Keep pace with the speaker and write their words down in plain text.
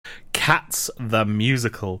Cats the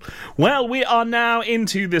Musical. Well, we are now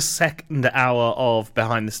into the second hour of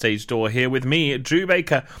Behind the Stage Door here with me, Drew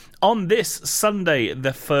Baker. On this Sunday,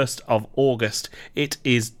 the 1st of August, it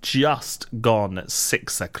is just gone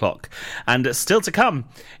 6 o'clock. And still to come,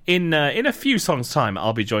 in a few songs' time,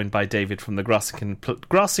 I'll be joined by David from the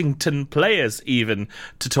Grassington Players, even,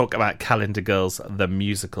 to talk about Calendar Girls, the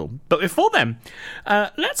musical. But before then,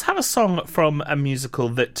 let's have a song from a musical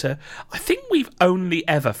that I think we've only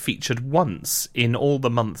ever featured once in all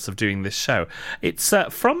the months of doing this show. It's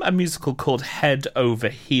from a musical called Head Over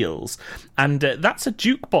Heels, and that's a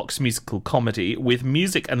jukebox musical comedy with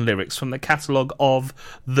music and lyrics from the catalogue of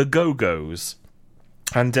The Go-Go's.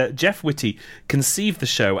 And Jeff Whitty conceived the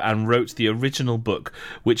show and wrote the original book,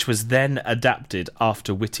 which was then adapted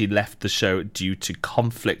after Whitty left the show due to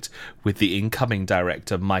conflict with the incoming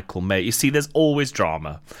director, Michael May. You see, there's always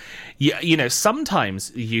drama. You know,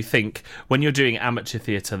 sometimes you think when you're doing amateur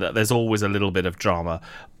theatre that there's always a little bit of drama.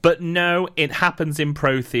 But no, it happens in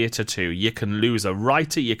pro theatre too. You can lose a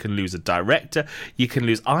writer, you can lose a director, you can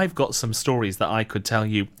lose... I've got some stories that I could tell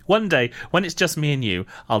you. One day, when it's just me and you,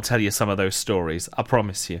 I'll tell you some of those stories, I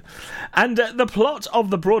promise you. And the plot of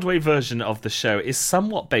the Broadway version of the show is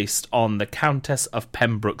somewhat based on The Countess of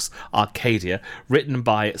Pembroke's Arcadia, written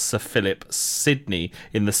by Sir Philip Sidney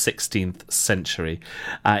in the 16th century.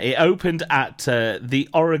 It opened at the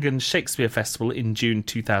Oregon Shakespeare Festival in June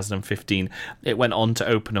 2015. It went on to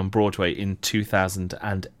open on Broadway in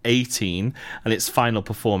 2018, and its final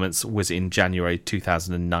performance was in January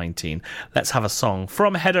 2019. Let's have a song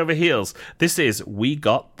from Head Over Heels. This is We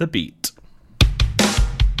Got the Beat.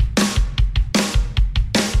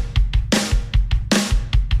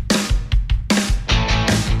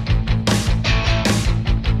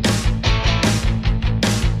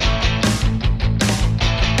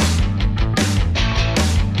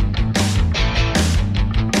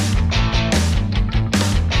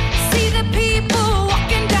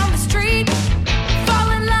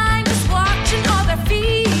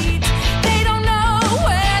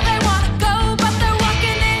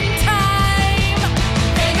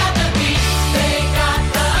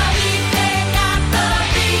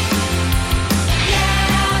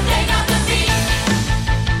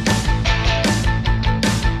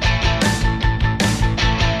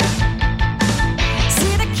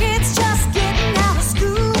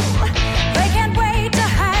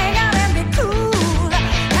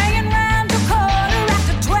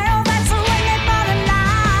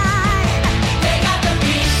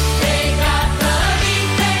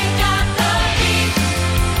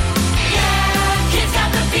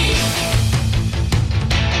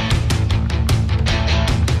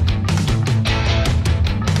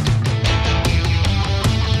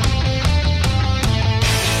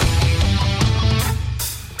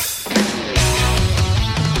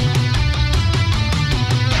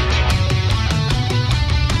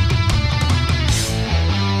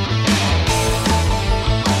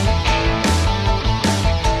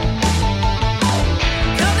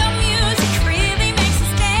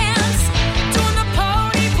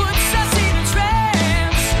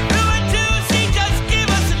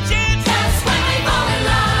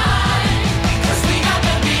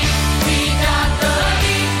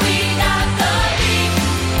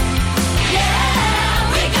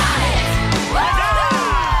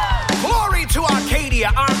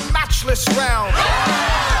 Round.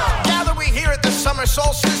 Gather we here at the summer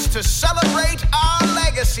solstice to celebrate our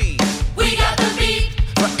legacy. We got the beat.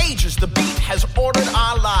 For ages the beat has ordered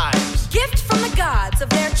our lives. Gift from the gods, of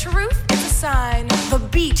their truth it's a sign. The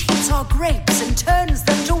beat heats our grapes and turns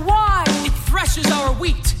them to wine. It threshes our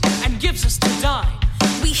wheat and gives us to dine.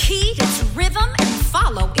 We heed its rhythm and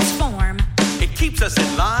follow its form. It keeps us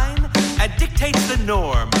in line and dictates the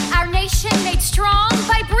norm. Our nation made strong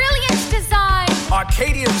by brilliant design.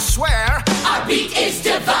 Arcadians swear our beat is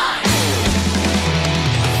divine.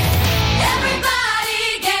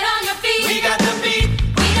 Everybody get on your feet. We got the beat.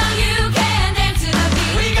 We know you can dance to the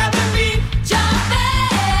beat. We got the beat. Jump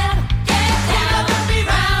in, get down,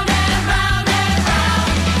 round and round and round.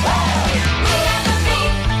 We got the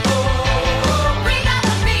beat. We got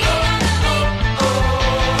the beat. We got the beat.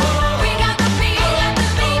 We got the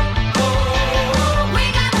beat.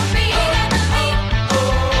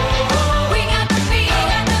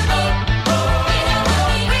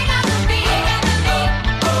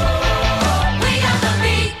 We got the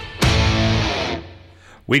beat.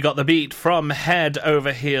 We got the beat from Head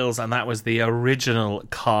Over Heels, and that was the original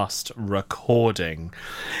cast recording.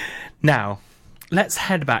 Now, let's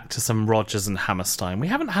head back to some Rodgers and Hammerstein. We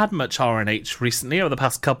haven't had much RNH recently over the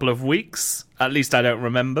past couple of weeks. At least I don't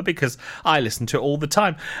remember, because I listen to it all the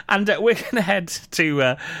time. And we're going to head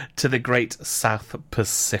to the great South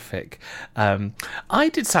Pacific. I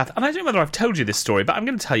did South, and I don't know whether I've told you this story, but I'm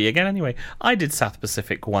going to tell you again anyway. I did South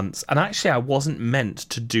Pacific once, and actually I wasn't meant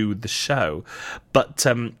to do the show, but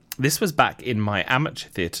this was back in my amateur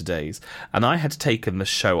theatre days, and I had taken the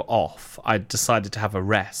show off. I'd decided to have a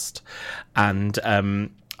rest, and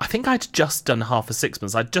I think I'd just done Half a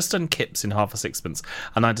Sixpence. I'd just done Kips in Half a Sixpence,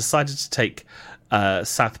 and I decided to take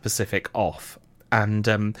South Pacific off.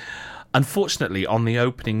 And unfortunately, on the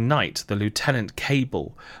opening night, the Lieutenant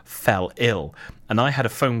Cable fell ill, and I had a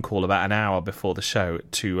phone call about an hour before the show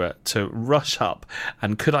to rush up,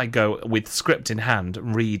 and could I go with script in hand,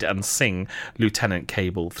 read and sing Lieutenant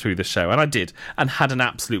Cable through the show? And I did, and had an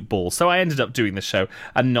absolute ball. So I ended up doing the show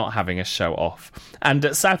and not having a show off.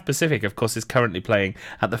 And South Pacific, of course, is currently playing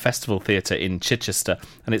at the Festival Theatre in Chichester,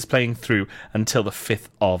 and it's playing through until the 5th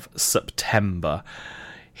of September.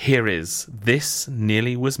 Here is This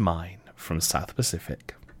Nearly Was Mine from South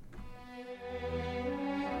Pacific.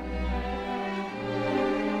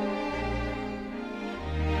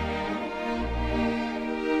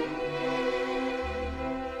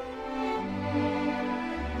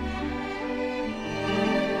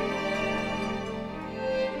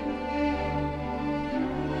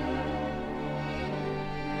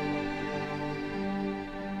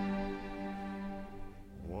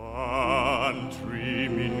 One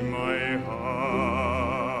dream in my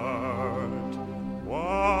heart,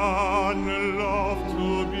 one love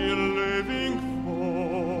to be living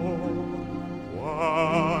for,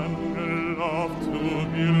 one love to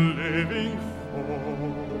be living for.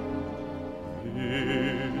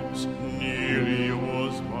 This nearly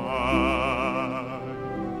was mine,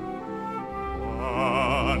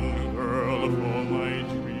 one girl for my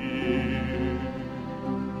dream,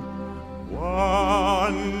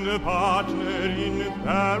 one partner in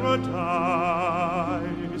paradise.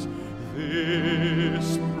 This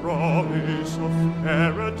promise of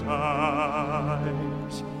paradise,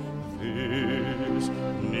 this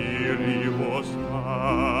nearly was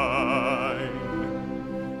mine.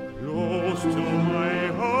 Close to my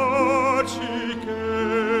heart she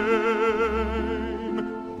came,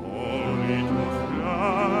 only to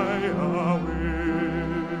fly away,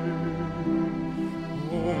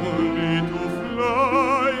 only to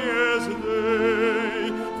fly as they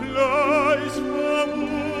flies from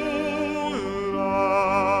moonlight.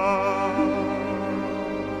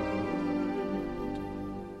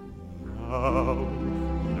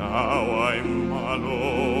 Now I'm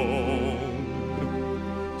alone,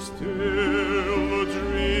 still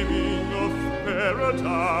dreaming of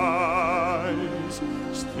paradise,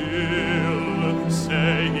 still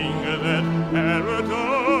saying that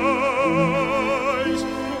paradise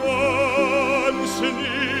once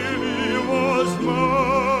nearly was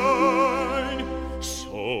mine.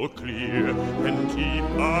 So clear and deep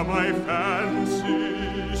are my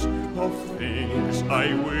fancies of things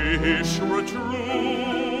I wish were true.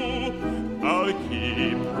 I'll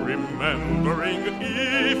keep remembering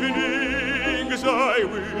evenings I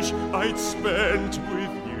wish I'd spent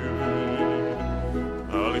with you.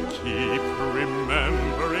 I'll keep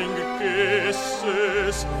remembering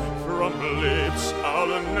kisses from lips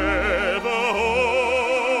I'll never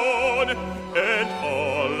hold, and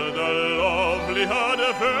all the lovely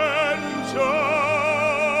adventures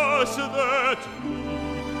that we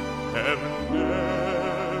have never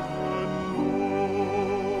known.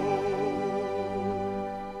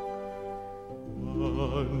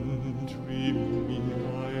 One dream in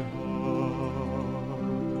my heart,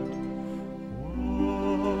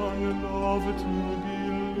 one love to be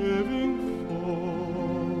living for,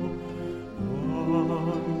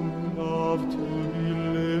 one love to be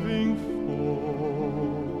living for.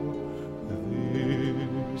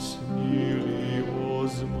 This nearly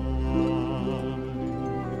was mine,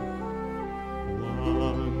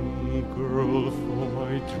 one girl for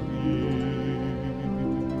my dream,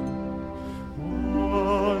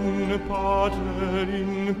 one partner in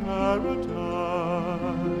paradise.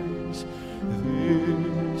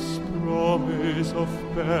 This promise of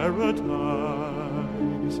paradise,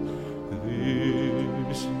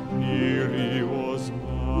 this nearly was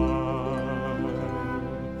mine.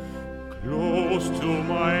 Close to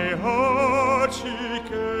my heart she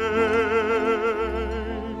came,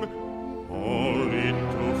 only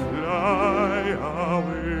to fly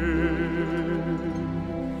away,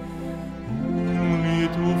 only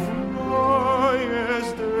to fly as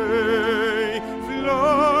they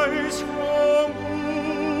flies from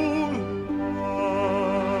moonlight.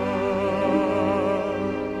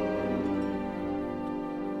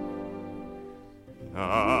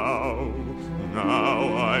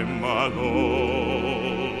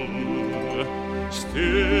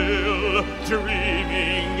 still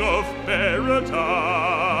dreaming of paradise,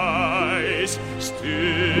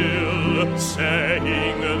 still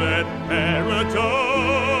saying that paradise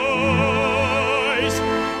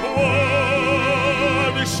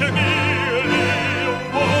once merely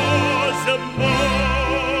was a mine.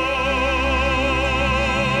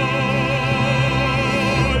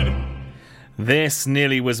 This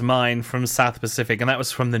nearly was mine from South Pacific, and that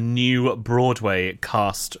was from the new Broadway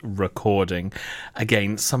cast recording.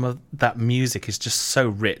 Again, some of that music is just so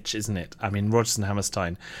rich, isn't it? I mean, Rodgers and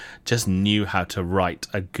Hammerstein just knew how to write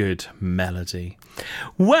a good melody.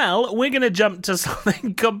 Well, we're going to jump to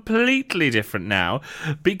something completely different now,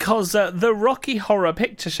 because the Rocky Horror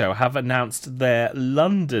Picture Show have announced their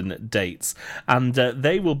London dates, and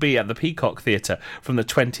they will be at the Peacock Theatre from the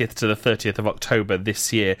 20th to the 30th of October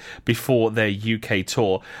this year before their UK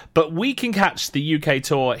tour. But we can catch the UK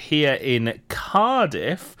tour here in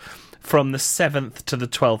Cardiff from the 7th to the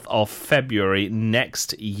 12th of February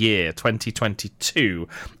next year, 2022,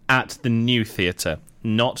 at the New Theatre.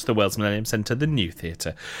 Not the Wells Millennium Centre, the New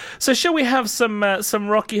Theatre. So shall we have some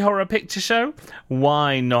Rocky Horror Picture Show?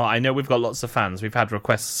 Why not? I know we've got lots of fans. We've had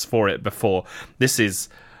requests for it before. This is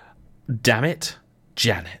Damn It,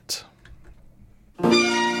 Janet.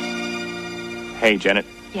 Hey, Janet.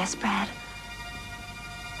 Yes, Brad.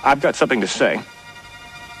 I've got something to say.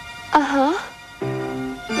 Uh-huh.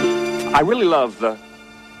 I really love the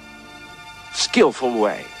skillful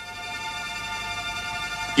way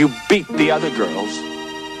you beat the other girls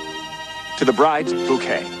to the bride's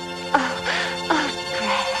bouquet.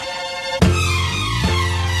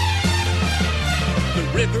 The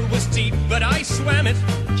river was deep, but I swam it.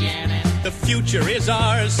 Janet. The future is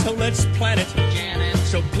ours, so let's plan it. Janet.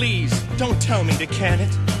 So please, don't tell me to can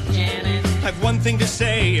it. Janet. I've one thing to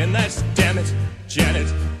say, and that's damn it,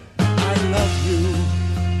 Janet. I love you.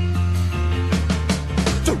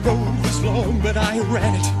 The road was long, but I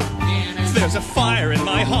ran it. Janet. There's a fire in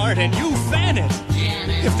my heart, and you fan it.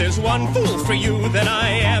 Janet. If there's one fool for you, then I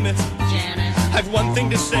am it. Janet. I've one thing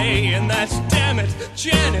to say, and that's damn it,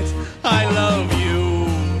 Janet. I love you.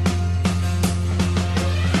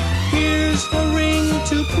 Here's a ring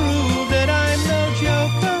to prove that I'm no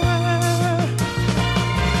joker.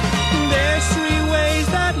 There's 3 ways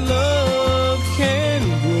that love can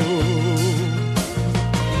grow.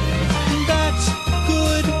 That's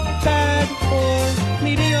good, bad, or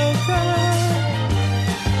mediocre.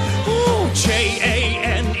 Ooh, Janet,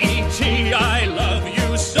 I love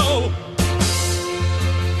you so.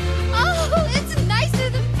 Oh, it's nicer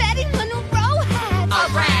than Betty Monroe had. Oh,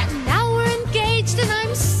 Brad. Now we're engaged, and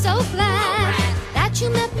I'm so glad that you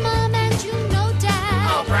met Mom and you know Dad.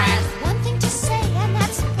 Oh, Brad. One thing to say, and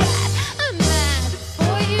that's Brad. I'm mad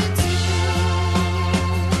for you too.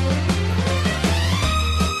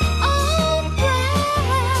 Oh, Brad.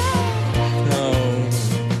 Oh,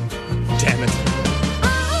 damn it.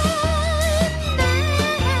 I'm mad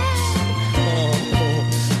Oh,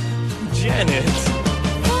 Janet,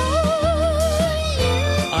 for you.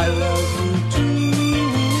 I love you too.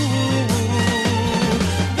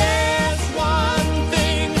 There's one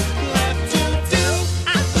thing left to do,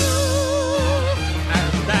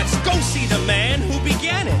 and that's go see the man who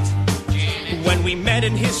began it. When we met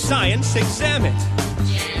in his science exam, it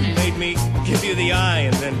made me give you the eye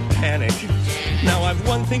and then panic. Now I've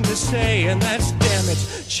one thing to say, and that's damn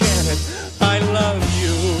it, Janet, I love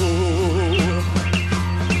you.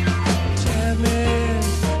 Damn it,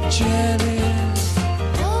 Janet.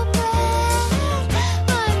 Oh, Brad,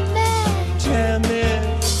 I'm mad. Damn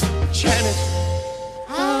it, Janet.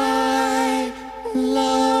 I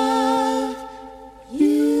love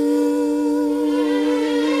you.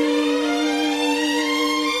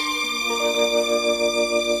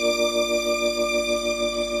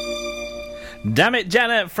 Damn It,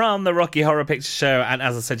 Janet from the Rocky Horror Picture Show. And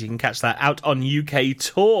as I said, you can catch that out on UK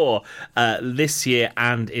tour this year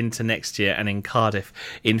and into next year, and in Cardiff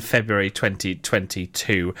in February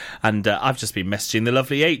 2022. And I've just been messaging the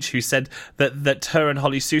lovely H, who said that her and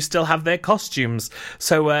Holly Sue still have their costumes.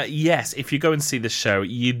 So yes, if you go and see the show,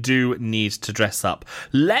 you do need to dress up.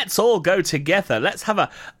 Let's all go together. Let's have a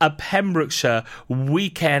Pembrokeshire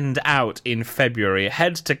weekend out in February.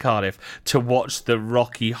 Head to Cardiff to watch the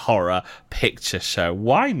Rocky Horror Picture Show.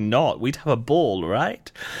 Why not? We'd have a ball,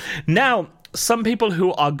 right? Now, Some people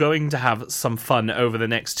who are going to have some fun over the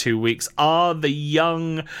next 2 weeks are the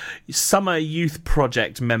young summer youth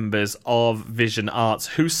project members of Vision Arts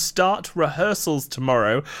who start rehearsals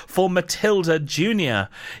tomorrow for Matilda Junior.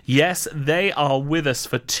 Yes, they are with us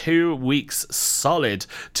for 2 weeks solid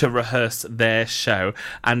to rehearse their show,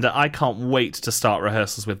 and I can't wait to start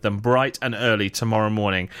rehearsals with them bright and early tomorrow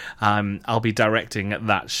morning. I'll be directing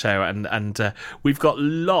that show, and we've got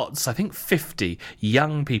lots, I think 50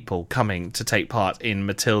 young people coming to take part in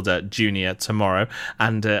Matilda Junior tomorrow,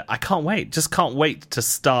 and I can't wait, just can't wait to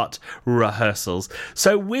start rehearsals.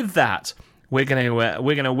 So with that, we're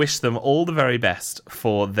going to wish them all the very best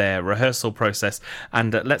for their rehearsal process,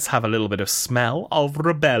 and let's have a little bit of Smell of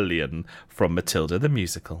Rebellion from Matilda the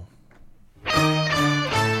Musical.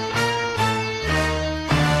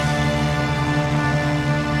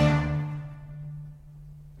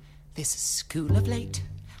 This school of late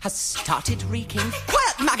has started reeking.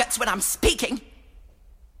 Quiet, maggots, when I'm speaking!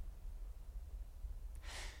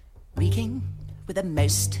 Reeking with a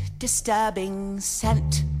most disturbing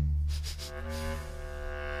scent.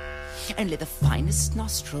 Only the finest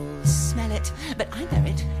nostrils smell it, but I know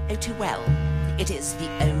it oh too well. It is the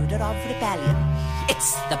odour of rebellion.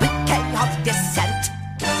 It's the bouquet of dissent.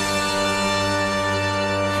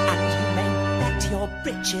 Your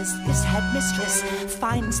britches, this headmistress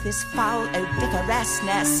finds this foul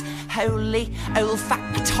odoriferousness wholly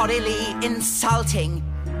olfactorily insulting.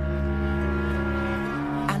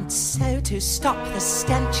 And so to stop the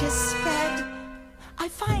stench's spread, I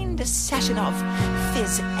find a session of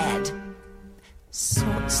phys ed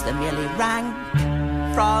sorts the merely rank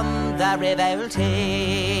from the revolting.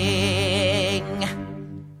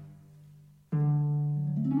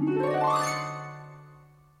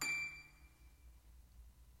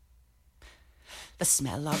 The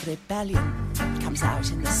smell of rebellion comes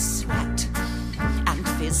out in the sweat, and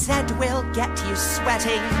phys ed will get you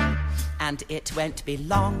sweating. And it won't be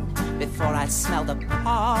long before I smell the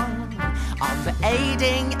pong of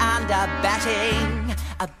aiding and abetting.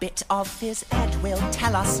 A bit of phys ed will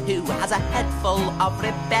tell us who has a head full of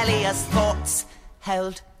rebellious thoughts.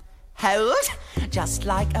 Hold, just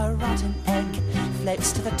like a rotten egg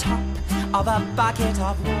floats to the top of a bucket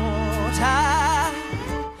of water.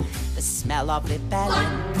 The smell of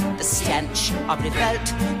rebellion, the stench of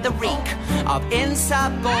revolt, the reek of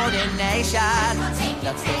insubordination,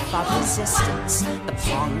 the filth of resistance, the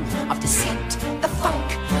pong of dissent, the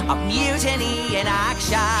funk of mutiny in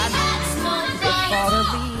action. Before a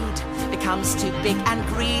reed becomes too big and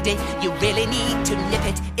greedy, you really need to nip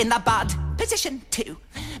it in the bud. Position 2.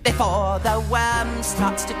 Before the worm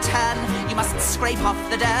starts to turn, you must scrape off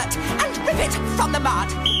the dirt and rip it from the mud.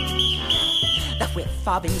 The whiff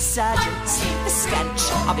of insurgents, the stench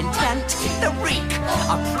of intent, the reek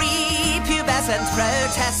of prepubescent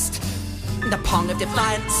protest, the pong of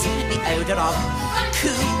defiance, the odour of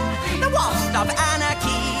coup, the waft of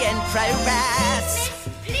anarchy in progress.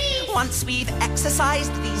 Once we've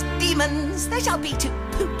exorcised these demons, they shall be too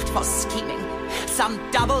pooped for scheming. Some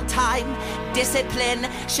double-time discipline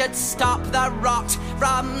should stop the rot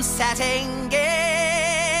from setting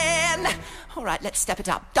in. All right, let's step it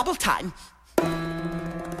up. Double time.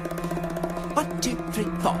 1, 2, 3,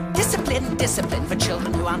 4. Discipline for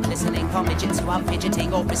children who aren't listening, for midgets who are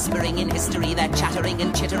fidgeting or whispering in history. Their chattering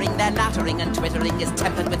and chittering, their nattering and twittering is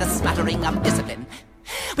tempered with a smattering of discipline.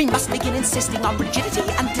 We must begin insisting on rigidity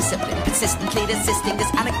and discipline, persistently resisting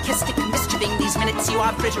this anarchistic mischieving. These minutes you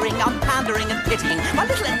are frittering on pandering and pitying, while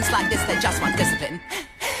little ends like this, they just want discipline.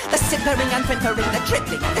 The simpering and whimpering, the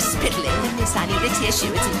dribbling, the spittling. Yes, I need a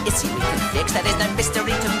tissue, it's an issue we can fix. There is no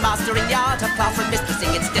mystery to mastering the art of classroom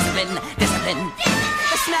mistressing. It's discipline. The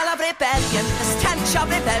smell of rebellion, the stench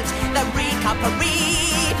of revolt, the reek of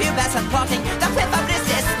prepubescent plotting, the whiff of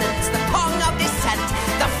resistance, the pong of dissent,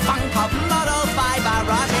 the funk of moral fibre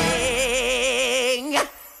rotting.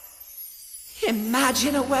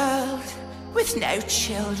 Imagine a world with no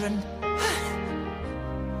children.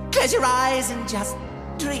 Close your eyes and just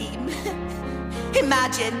dream.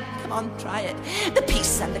 Imagine, come on, try it, the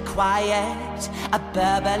peace and the quiet, a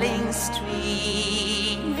burbling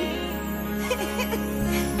stream.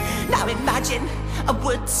 Now imagine a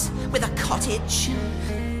woods with a cottage,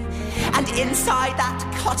 and inside that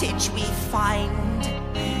cottage we find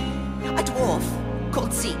a dwarf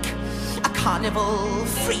called Zeke, a carnival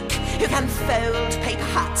freak who can fold paper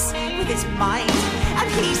hats with his mind.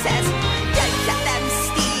 And he says, don't let them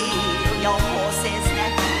steal your horses,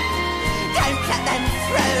 don't let them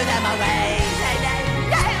throw them away.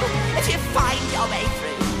 No. If you find your way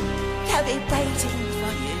through, they'll be waiting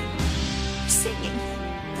for you, singing.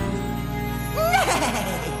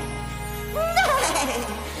 Nay.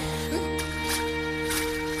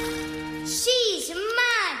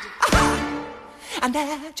 And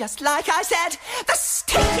there, just like I said, the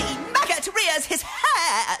stinky maggot rears his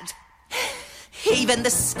head. Even the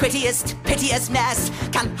squittiest, piteous mess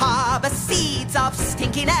can harbour seeds of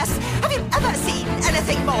stinkiness. Have you ever seen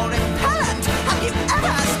anything more repellent? Have you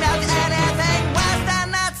ever smelled anything worse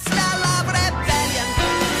than that smell of rebellion?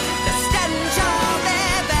 The stench of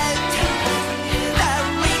revolt, the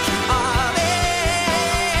reek of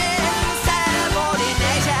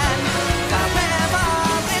insubordination, the whiff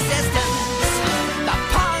of resistance, the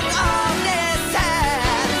pong of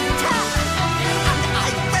dissent. And I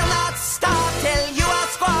will not stop till you are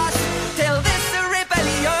squashed, till this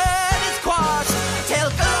rebellion is quashed, till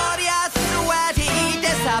glorious, sweaty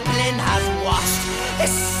discipline has washed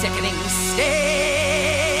this sickening stench.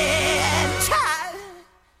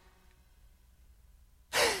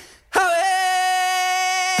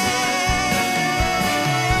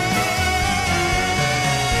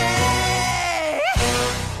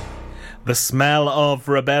 The Smell of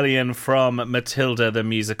Rebellion from Matilda the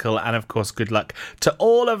Musical, and of course good luck to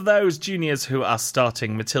all of those juniors who are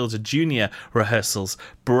starting Matilda Junior rehearsals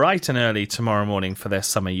bright and early tomorrow morning for their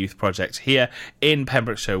summer youth project here in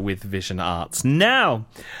Pembrokeshire with Vision Arts. Now,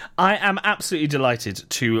 I am absolutely delighted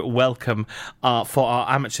to welcome for our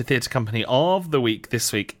amateur theatre company of the week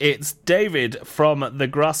this week, it's David from the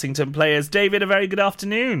Grassington Players. David, a very good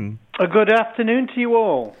afternoon. A good afternoon to you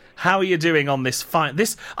all. How are you doing on this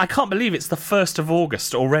I can't believe it's the 1st of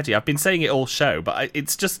August already. I've been saying it all show, but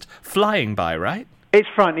it's just flying by, right? It's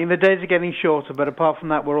frightening. The days are getting shorter, but apart from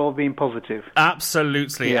that, we're all being positive.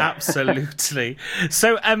 Absolutely, Yeah. absolutely.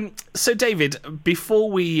 So David,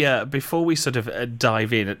 before we sort of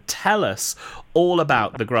dive in, tell us all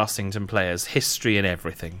about the Grassington Players, history and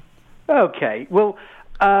everything. Okay, well,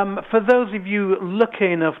 for those of you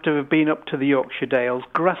lucky enough to have been up to the Yorkshire Dales,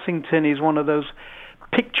 Grassington is one of those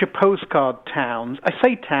picture postcard towns. I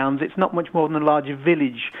say towns, it's not much more than a larger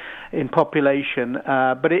village in population,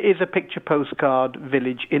 but it is a picture postcard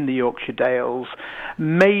village in the Yorkshire Dales,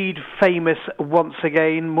 made famous once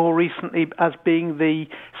again more recently as being the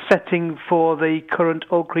setting for the current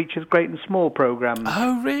All Creatures Great and Small programme.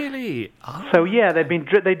 Oh, really? Oh. So yeah, they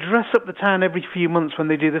dress up the town every few months when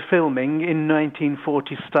they do the filming in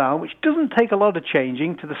 1940s style, which doesn't take a lot of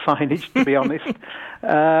changing to the signage, to be honest.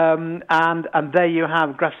 And there you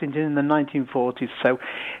have Grassington in the 1940s. So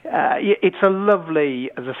it's a lovely,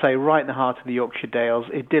 as I say, right in the heart of the Yorkshire Dales,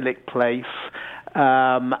 idyllic place.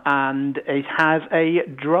 And it has a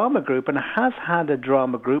drama group, and has had a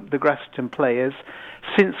drama group, the Grassington Players,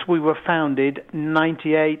 since we were founded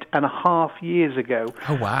 98 and a half years ago.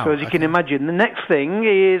 Oh, wow. So as you can imagine, the next thing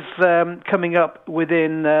is coming up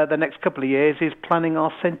within the next couple of years is planning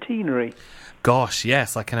our centenary. Gosh,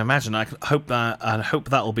 yes, I can imagine. I hope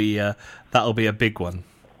that'll be a big one.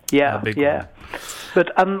 Yeah, A big yeah. one.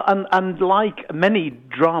 But and like many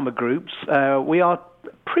drama groups, we are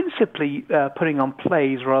principally putting on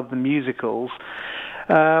plays rather than musicals.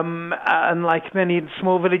 And like many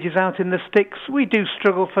small villages out in the sticks, we do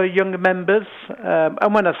struggle for younger members.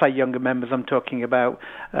 And when I say younger members, I'm talking about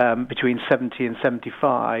between 70 and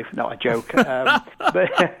 75. No, I joke.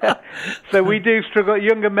 But so we do struggle.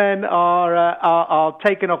 Younger men are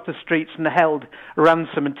taken off the streets and held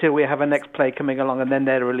ransom until we have a next play coming along, and then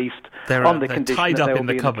they're released on the condition tied that up they will in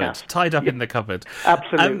the be cupboard. cast. Tied up in the cupboard.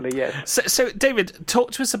 Absolutely, yes. So, David,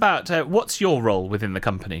 talk to us about what's your role within the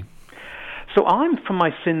company? So I'm, for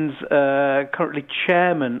my sins, currently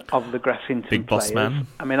chairman of the Grassington Big boss Players. man.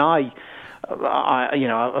 I mean, I've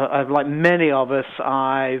like many of us,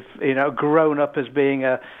 I've grown up as being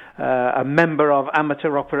a member of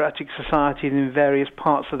amateur operatic societies in various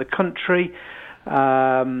parts of the country.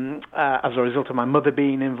 As a result of my mother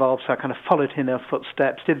being involved, so I kind of followed in her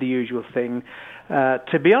footsteps, did the usual thing.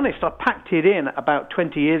 To be honest, I packed it in about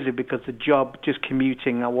 20 years ago because the job, just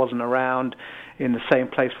commuting, I wasn't around in the same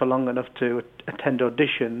place for long enough to attend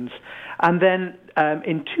auditions. And then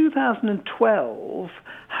in 2012,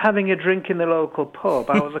 having a drink in the local pub,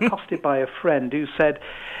 I was accosted by a friend who said,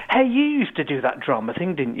 "Hey, you used to do that drama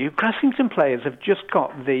thing, didn't you? Grassington Players have just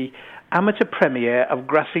got the amateur premiere of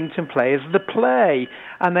Grassington Players, the play,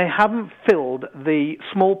 and they haven't filled the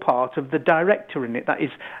small part of the director in it. That is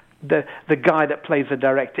the guy that plays the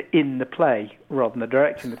director in the play rather than the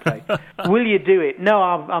director in the play. Will you do it?" "No,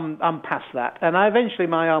 I'm past that." And eventually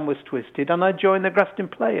my arm was twisted and I joined the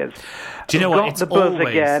Grassington Players. Do you know what? It's got the buzz always,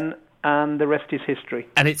 again. and the rest is history.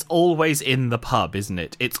 And it's always in the pub, isn't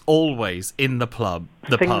it? It's always in the pub.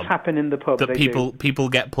 Things happen in the pub. That they people do.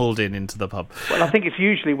 get pulled into the pub. Well, I think it's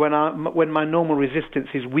usually when my normal resistance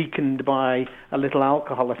is weakened by a little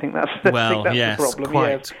alcohol. I think that's the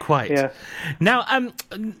problem. Quite. Yeah. Now,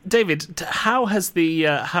 David, how has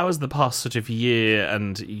the past sort of year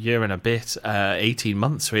and a bit, 18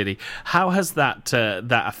 months really, how has that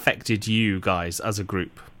affected you guys as a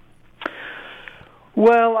group?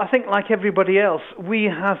 Well, I think like everybody else, we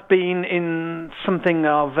have been in something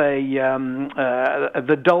of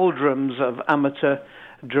the doldrums of amateur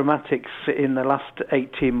dramatics in the last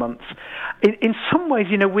 18 months. In some ways,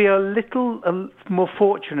 we are a little more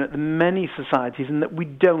fortunate than many societies in that we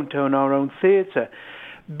don't own our own theatre.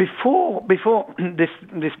 Before this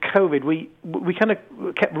COVID, we kind of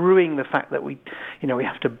kept ruining the fact that we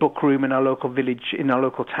have to book room in our local village, in our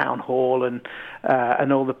local town hall, and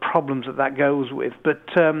all the problems that goes with. But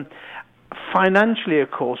financially, of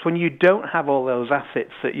course, when you don't have all those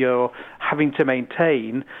assets that you're having to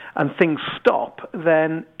maintain and things stop,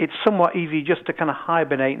 then it's somewhat easy just to kind of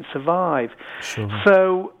hibernate and survive. Sure.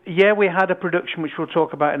 So, yeah, we had a production which we'll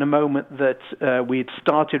talk about in a moment that we had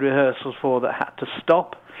started rehearsals for that had to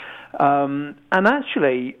stop. And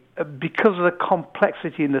actually, because of the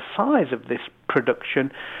complexity and the size of this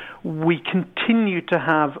production, we continue to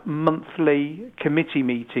have monthly committee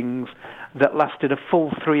meetings that lasted a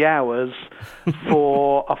full 3 hours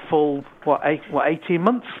for a full 18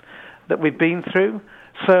 months that we've been through.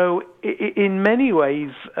 So in many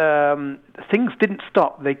ways, things didn't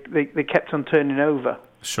stop; they kept on turning over.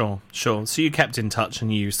 Sure. So you kept in touch,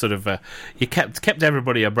 and you sort of you kept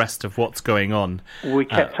everybody abreast of what's going on. We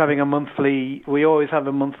kept having a monthly. We always have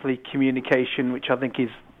a monthly communication, which I think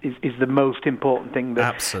is the most important thing.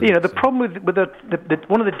 That, absolutely. The problem with the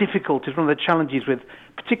one of the difficulties, one of the challenges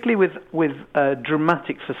particularly with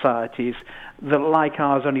dramatic societies that, like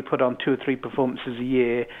ours, only put on 2 or 3 performances a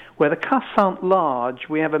year, where the casts aren't large.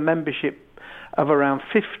 We have a membership of around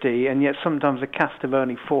 50, and yet sometimes a cast of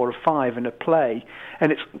only 4 or 5 in a play,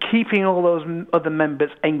 and it's keeping all those other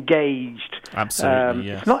members engaged. Absolutely,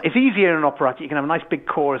 yes. It's easier in an operetta. You can have nice big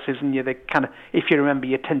choruses, and if you remember,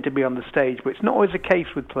 you tend to be on the stage, but it's not always the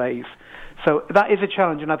case with plays. So that is a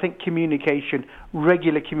challenge, and I think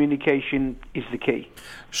regular communication is the key.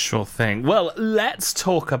 Sure thing. Well, let's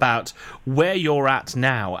talk about where you're at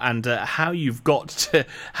now and how you've got to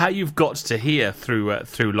here through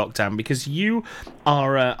lockdown, because you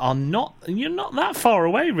are not that far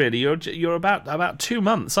away really. You're about 2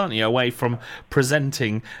 months, aren't you, away from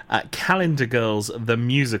presenting Calendar Girls the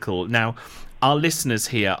musical. Now, our listeners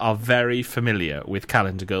here are very familiar with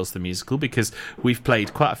Calendar Girls the musical because we've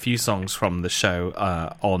played quite a few songs from the show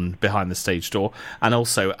on Behind the Stage Door, and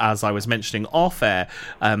also, as I was mentioning off air,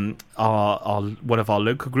 our one of our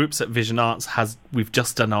local groups at Vision Arts we've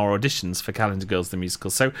just done our auditions for Calendar Girls the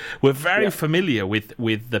musical, so we're very familiar with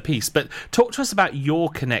the piece. But talk to us about your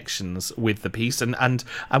connections with the piece and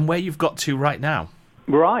where you've got to right now.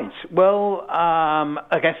 Right. Well,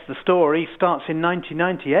 I guess the story starts in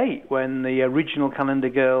 1998 when the original Calendar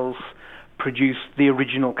Girls produced the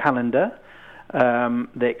original calendar.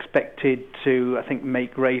 They expected to, I think,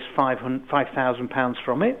 raise £5,000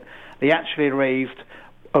 from it. They actually raised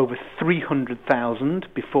over 300,000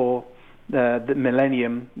 before the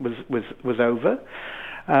millennium was over.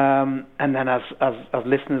 And then, as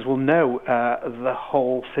listeners will know, the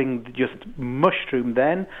whole thing just mushroomed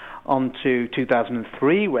then onto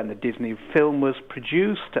 2003 when the Disney film was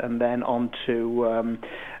produced, and then onto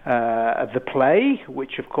the play,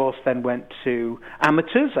 which of course then went to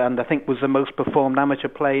amateurs, and I think was the most performed amateur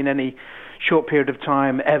play in any short period of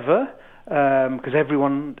time ever, because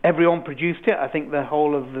everyone produced it. I think the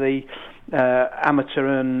whole of the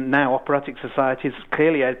amateur and now operatic societies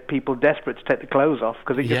clearly had people desperate to take the clothes off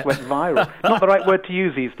because it just went viral. Not the right word to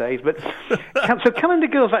use these days, but so Calendar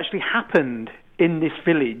Girls actually happened in this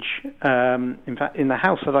village. In fact, in the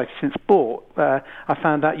house that I since bought, I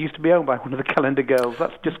found out used to be owned by one of the Calendar Girls.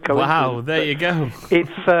 That's just coincidence. Wow, there you go. It's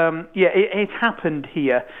it happened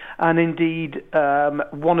here, and indeed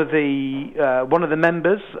one of the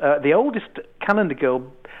members, the oldest Calendar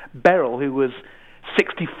Girl, Beryl, who was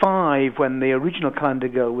 65 when the original Calendar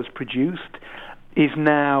Girl was produced, is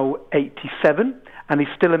now 87 and is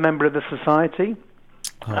still a member of the society.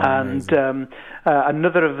 Oh, and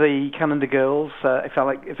another of the Calendar Girls, if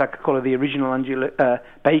I could call her the original Angela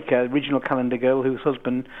Baker, original Calendar Girl, whose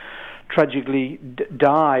husband tragically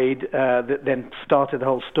died, that then started the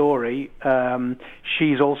whole story.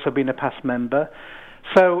 She's also been a past member,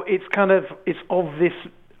 so it's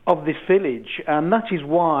of this village, and that is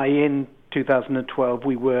why in 2012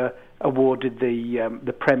 we were awarded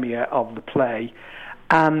the premiere of the play,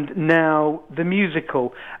 and now the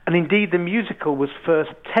musical. And indeed, the musical was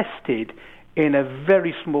first tested in a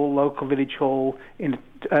very small local village hall in,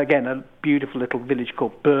 again, a beautiful little village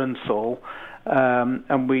called Burnsall.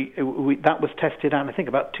 And we that was tested out, I think,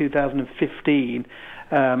 about 2015,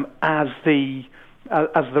 as the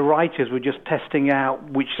writers were just testing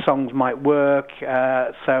out which songs might work.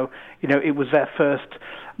 So, it was their first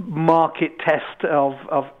market test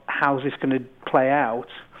of how's this going to play out.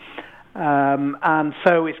 And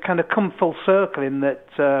so it's kind of come full circle in that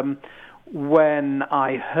when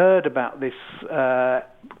I heard about this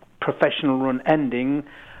professional run ending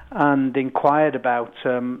and inquired about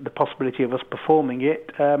the possibility of us performing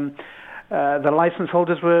it, the license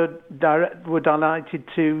holders were delighted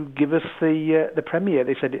to give us the premiere.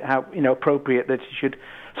 They said how appropriate that it should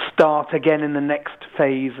start again in the next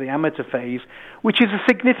phase, the amateur phase, which is a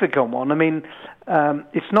significant one. I mean,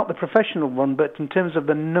 it's not the professional one, but in terms of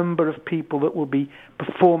the number of people that will be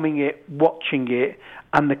performing it, watching it,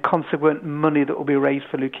 and the consequent money that will be raised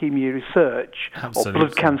for leukemia research, Absolutely. or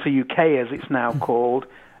Blood Cancer UK as it's now called,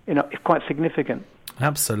 it's quite significant.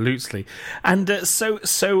 Absolutely. And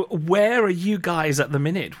so where are you guys at the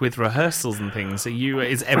minute with rehearsals and things?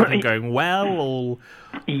 Is everything going well? Or?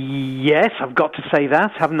 Yes, I've got to say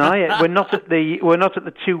that, haven't I? We're not at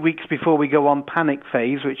the 2 weeks before we go on panic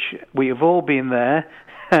phase, which we have all been there.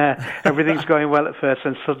 Everything's going well at first,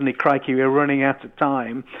 and suddenly, crikey, we're running out of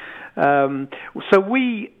time. So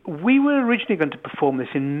we were originally going to perform this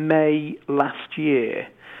in May last year.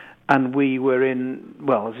 And we were in,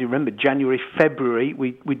 as you remember, January, February.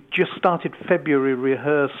 We just started February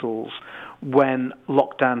rehearsals when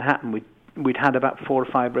lockdown happened. We'd had about 4 or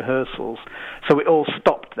 5 rehearsals. So it all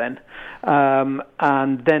stopped then.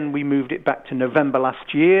 And then we moved it back to November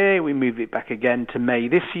last year. We moved it back again to May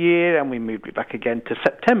this year. And we moved it back again to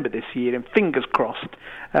September this year. And fingers crossed,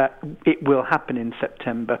 it will happen in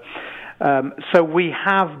September. So we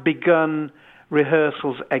have begun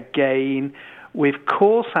rehearsals again. We've, of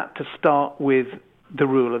course, had to start with the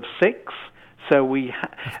rule of 6. So we,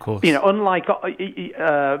 unlike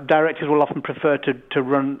directors will often prefer to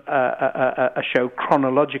run a show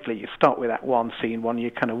chronologically. You start with that one scene,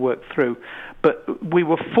 you kind of work through. But we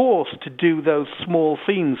were forced to do those small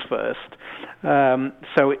scenes first.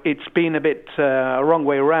 So it's been a bit a wrong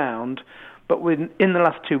way around. But in the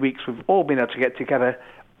last 2 weeks, we've all been able to get together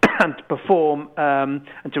and to perform and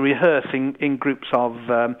to rehearse in groups of,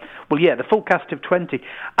 the full cast of 20.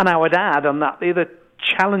 And I would add on that, the other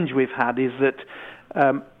challenge we've had is that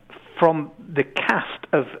from the cast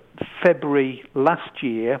of February last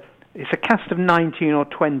year, it's a cast of 19 or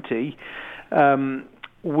 20.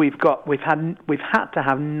 We've had to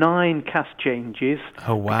have 9 cast changes.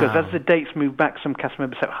 Oh wow! Because as the dates move back, some cast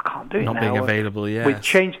members say, "I can't do it now." Not being available, yes. We've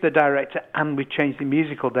changed the director and we've changed the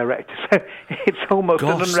musical director, so it's almost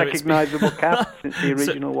an unrecognisable cast since the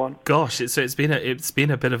original one. Gosh, it's been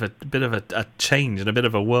a bit of a change and a bit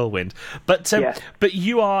of a whirlwind. But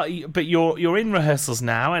you're in rehearsals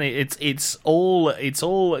now, and it's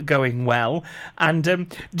all going well.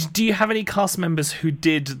 And do you have any cast members who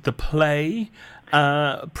did the play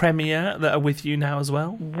premiere that are with you now as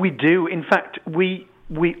well? We do. In fact, we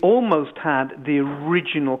almost had the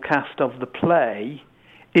original cast of the play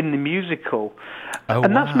in the musical.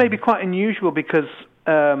 And that's maybe quite unusual because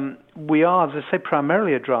we are, as I say,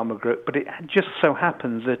 primarily a drama group, but it just so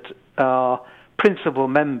happens that our principal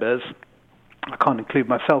members, I can't include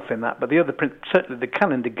myself in that, but the other, certainly the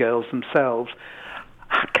calendar girls themselves,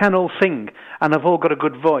 can all sing and have all got a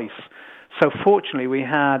good voice. So fortunately, we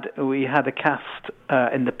had a cast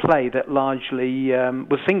in the play that largely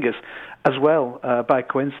was singers as well, by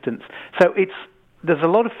coincidence. So there's a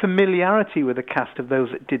lot of familiarity with the cast of those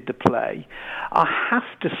that did the play. I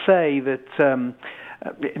have to say that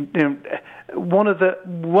one of the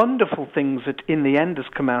wonderful things that in the end has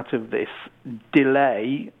come out of this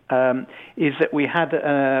delay is that we had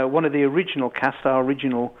one of the original cast, our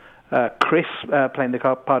original Chris, playing the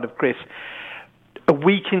part of Chris. A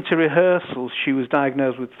week into rehearsals, she was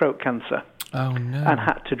diagnosed with throat cancer. Oh no! And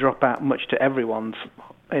had to drop out, much to everyone's,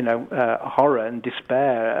 horror and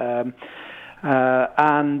despair.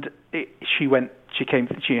 And she had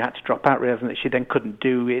to drop out, realizing that she then couldn't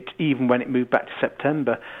do it, even when it moved back to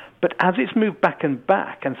September. But as it's moved back, and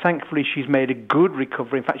thankfully she's made a good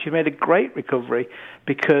recovery. In fact, she's made a great recovery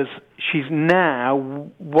because she's now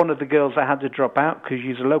one of the girls that had to drop out because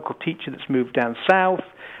she's a local teacher that's moved down south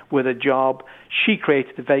with a job. She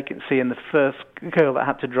created the vacancy, and the first girl that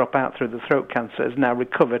had to drop out through the throat cancer has now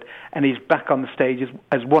recovered and is back on the stage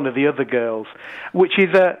as one of the other girls, which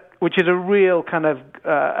is a real kind of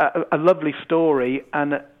a lovely story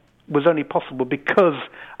and was only possible because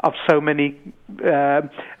of so many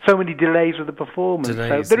delays with the performance.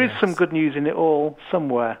 Delays, so there is yes. some good news in it all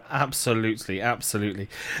somewhere. Absolutely.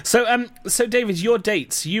 So, David, your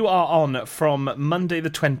dates, you are on from Monday the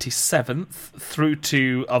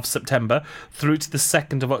 27th of September through to the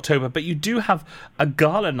 2nd of October, but you do have a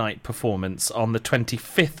gala night performance on the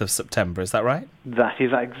 25th of September, is that right? That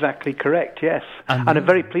is exactly correct, yes. And I'm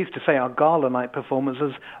very pleased to say our gala night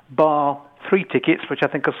performances, bar 3 tickets, which I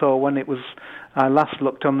think I saw when I last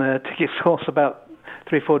looked on the ticket source about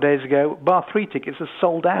 3 or 4 days ago, bar 3 tickets are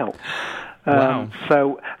sold out. Wow.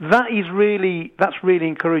 So that's really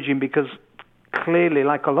encouraging, because clearly,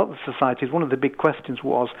 like a lot of societies, one of the big questions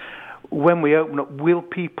was, when we open up, will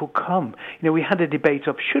people come? We had a debate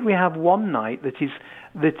of, should we have one night that is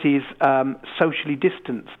socially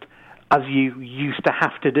distanced, as you used to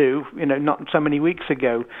have to do, not so many weeks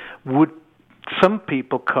ago? Would some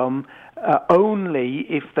people come only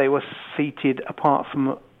if they were seated apart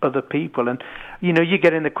from other people? And you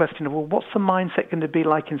get in the question of, well, what's the mindset going to be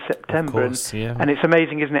like in September? Of course, yeah. And it's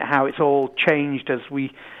amazing, isn't it, how it's all changed as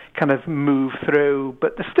we kind of move through.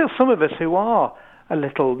 But there's still some of us who are a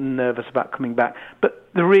little nervous about coming back. But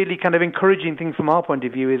the really kind of encouraging thing from our point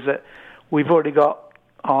of view is that we've already got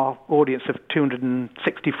our audience of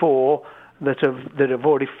 264 that have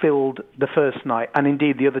already filled the first night, and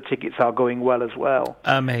indeed the other tickets are going well as well.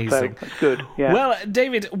 Amazing. So that's good. Yeah. Well,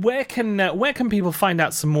 David, where can people find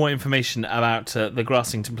out some more information about the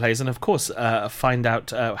Grassington Plays, and of course find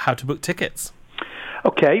out how to book tickets?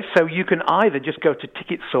 Okay, so you can either just go to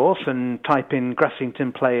Ticket Source and type in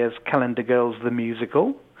Grassington Players Calendar Girls the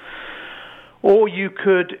Musical, or you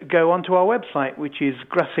could go onto our website, which is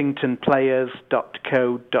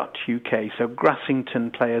grassingtonplayers.co.uk. So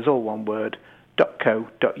Grassington Players, all one word,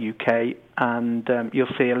 .co.uk, and you'll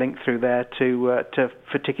see a link through there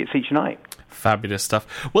for tickets each night. Fabulous stuff.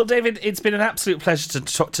 Well, David, it's been an absolute pleasure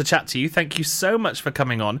to chat to you. Thank you so much for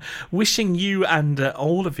coming on. Wishing you and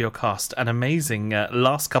all of your cast an amazing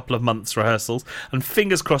last couple of months rehearsals, and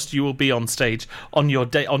fingers crossed you will be on stage on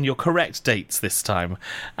your correct dates this time.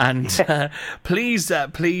 And please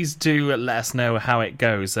do let us know how it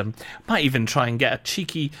goes. Might even try and get a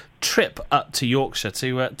cheeky trip up to Yorkshire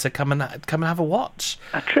to come and have a watch.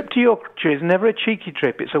 A trip to Yorkshire is never a cheeky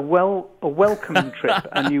trip. It's a welcome trip,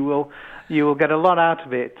 and you will get a lot out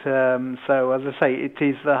of it. So, as I say, it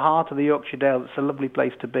is the heart of the Yorkshire Dale. It's a lovely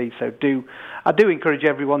place to be. So, I do encourage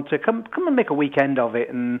everyone to come and make a weekend of it,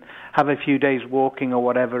 and have a few days walking or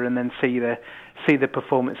whatever, and then see the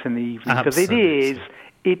performance in the evening, because it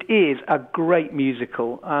is a great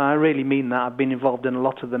musical. I really mean that. I've been involved in a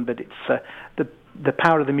lot of them, but it's the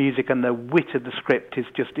power of the music and the wit of the script is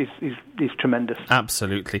tremendous.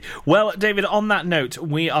 Absolutely. Well, David, on that note,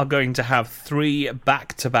 we are going to have 3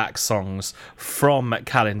 back-to-back songs from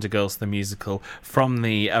Calendar Girls the Musical, from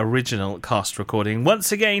the original cast recording.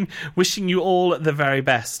 Once again, wishing you all the very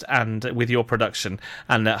best and with your production,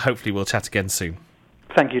 and hopefully we'll chat again soon.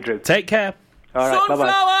 Thank you, Drew. Take care. All right,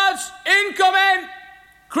 bye-bye. Sunflowers incoming!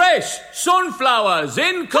 Chris, sunflowers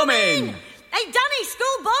incoming! Hey, Danny,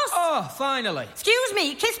 school boss! Oh, finally. Excuse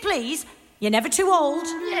me, kiss please. You're never too old.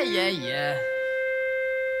 Yeah.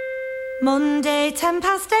 Monday,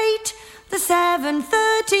 8:10, the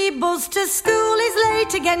 7:30 bus to school is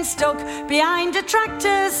late again, stuck behind a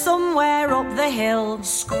tractor somewhere up the hill.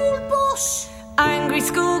 School bus! Angry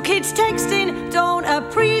school kids texting, don't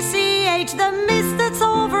appreciate the mist that's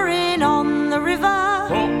hovering on the river.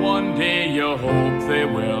 But one day you hope they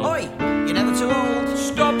will. Oi, you're never too old.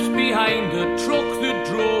 Stops behind a truck that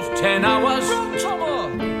drove 10 hours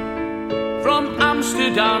from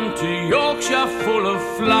Amsterdam to Yorkshire, full of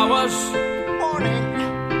flowers. Morning.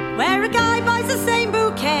 Where a guy buys the same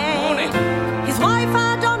bouquet Morning. his wife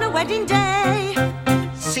had on a wedding day.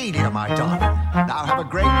 Celia, my darling, now have a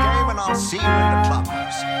great day when I'll see you in the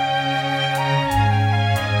clubhouse.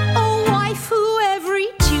 A wife who every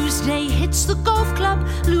Tuesday hits the golf club,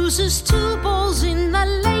 loses 2 balls in the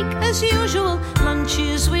lake as usual,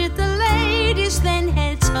 lunches with the ladies, then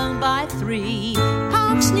heads home by 3.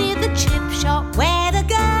 Parks near the chip shop where the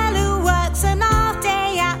girl who works an half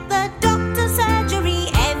day at the doctor's surgery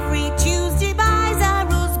every Tuesday buys her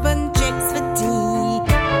husband chicks for tea.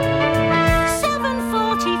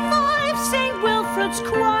 7:45 St. Wilfred's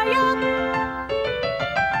Choir.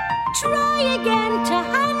 Try again to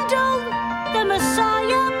handle the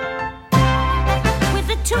Messiah. With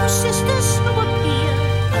the 2 sisters who appear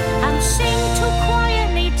and sing too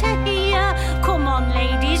quietly to hear. Come on,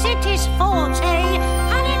 ladies, it is 40.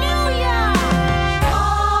 Hallelujah!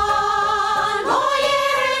 One more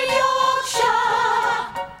year in Yorkshire.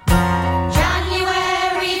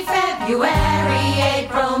 January, February,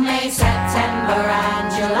 April, May,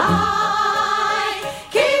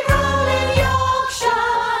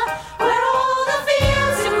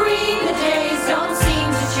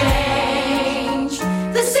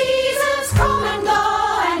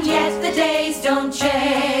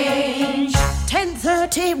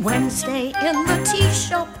 dirty Wednesday in the tea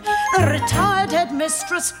shop. The retired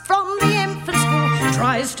headmistress from the infant school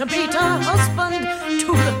tries to beat her husband to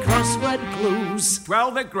the crossword clues.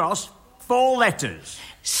 12 across, 4 letters.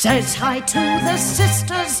 Says hi to the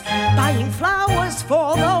sisters, buying flowers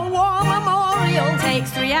for the war memorial.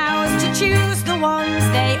 Takes 3 hours to choose the ones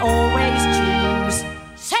they always choose.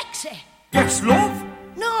 Sexy. Yes, love?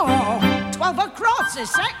 No, 12 across is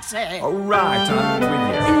sexy. Oh, right, I'm with you.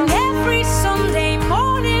 And every Sunday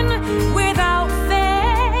morning, without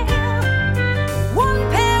fail,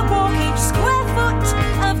 one pair walk each square foot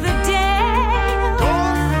of the day.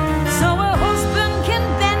 So a husband can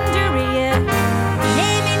bend her ear.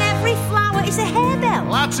 Naming every flower is a harebell.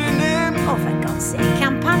 Latin name? Oh, for God's sake,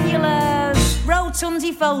 Campanula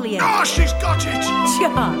rotundifolia. Oh, she's got it!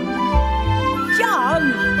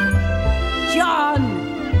 John!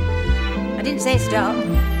 I didn't say stop.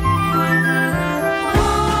 One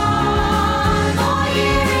more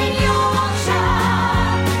year in Yorkshire.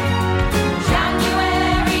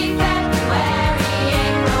 January, February,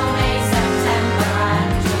 April, May, September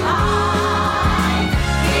and July.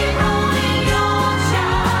 Keep rolling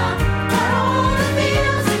Yorkshire, where all the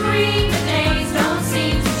fields are green. The days don't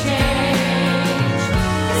seem to change.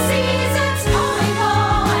 The seasons come and go,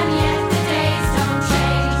 and yet the days don't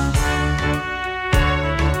change.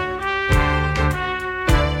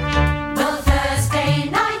 Well, Thursday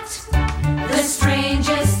night, the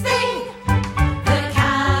strangest thing. The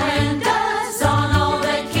calendars on all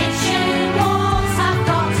the kitchen walls have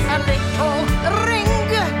got A little ring,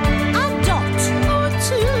 a dot or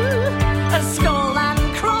two, a skull and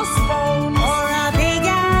crossbones, or a big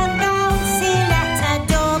and bouncy letter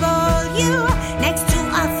W next to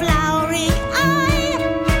a flowering eye,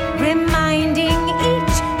 reminding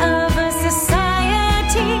each of a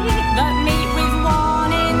society that meet with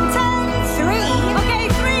 1 in 10. 3. Okay,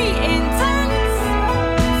 3 in 10.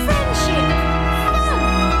 Friendship, fun,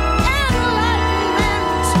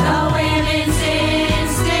 enlightenment. The Women's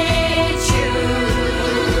Institute.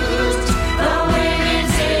 The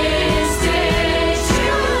Women's Institute.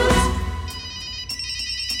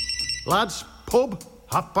 Lads, pub,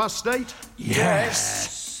 8:30?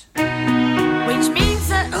 Yes. Which means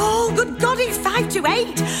that, oh, good God, it's 5 to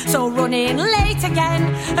 8. So running late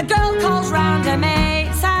again. A girl calls round her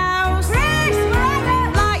mate's house. Grace,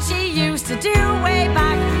 like she used to do way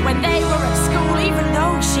back when they were at school, even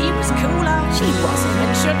though she was cooler. She wasn't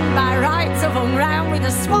and shouldn't by rights have hung round with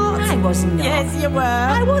a swat. I was not. Yes, you were.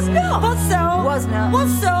 I was not. What so? Was not. What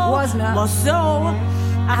so? Was not. What so?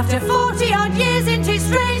 After 40 odd years, ain't it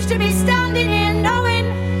strange to be standing here knowing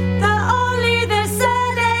that only the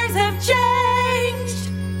surnames have changed?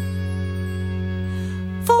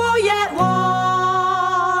 For yet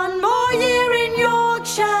 1 more year in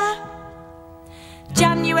Yorkshire.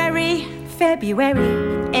 January, February,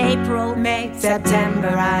 April, May,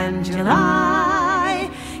 September and July.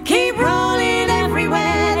 Keep rolling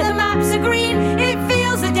everywhere, the maps are green. It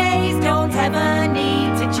feels the days don't ever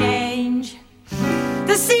need to change.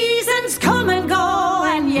 The seasons come and go,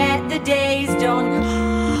 and yet the days don't.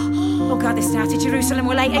 Oh God, they started Jerusalem,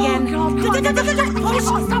 we're late again. Oh God,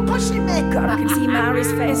 stop pushing me. God, I can see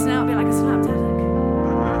Mary's face now, it'll be like a slap dad.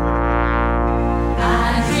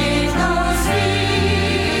 And in those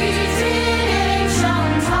streets in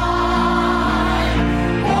ancient time,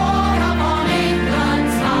 walk upon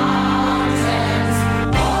England's mountains.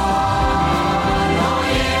 1 more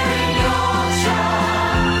year in Yorkshire.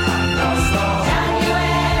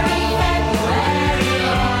 January, February,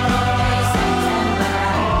 May, September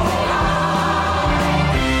and July.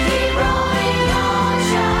 Keep rolling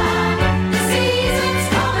Yorkshire, the seasons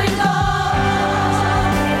come and go.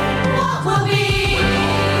 What will be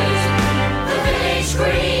the village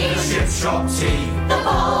green, The ship shop tea, the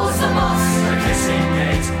bowls of moss, the kissing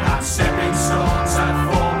gate, and stepping stones that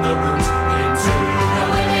form the route into the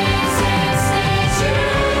Women's Institute.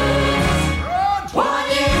 1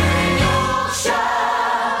 year in Yorkshire.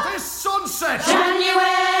 This sunset!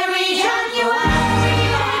 January,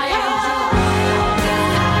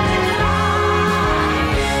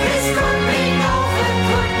 this could be Norfolk,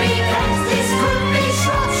 could be Kent, this could be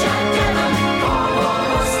Shropshire, Devon, Cornwall,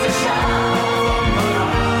 Worcestershire.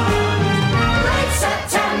 Late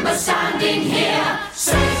September, stand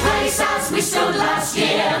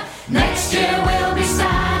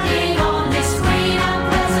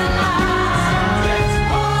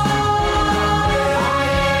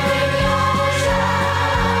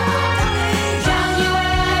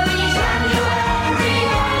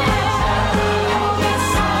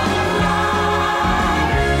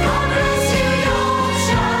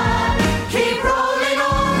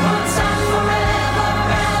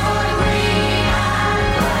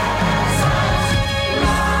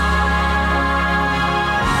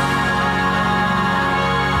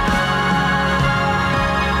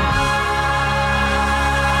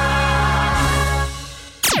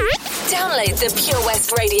Download the Pure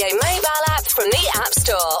West Radio mobile app from the App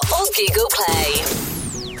Store or Google Play.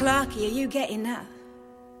 Clarky, are you getting that?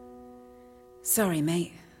 Sorry,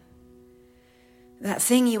 mate. That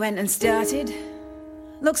thing you went and started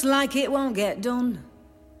looks like it won't get done.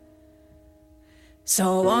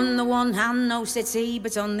 So on the one hand, no city,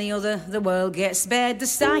 but on the other, the world gets spared the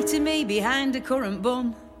sight of me behind a currant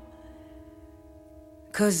bun.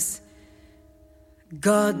 'Cause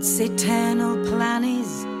God's eternal plan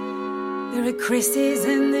is there are Chris's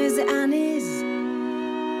and there's Annie's.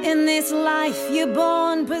 In this life you're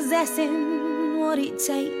born possessing what it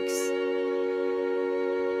takes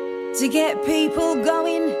to get people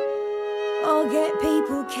going or get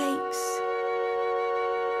people cakes.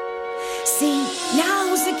 See,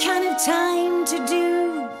 now's the kind of time to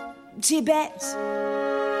do Tibet.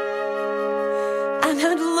 And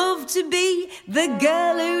I'd love to be the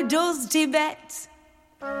girl who does Tibet.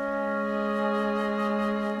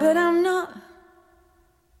 But I'm not.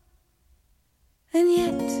 And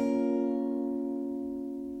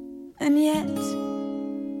yet,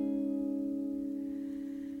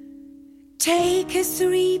 take a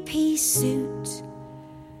three-piece suit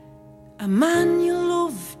a man you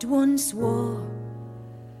loved once wore.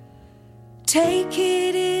 Take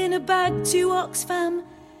it in a bag to Oxfam,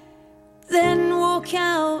 then walk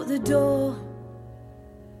out the door.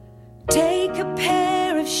 Take a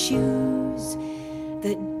pair of shoes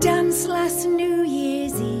that danced last New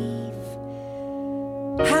Year's Eve,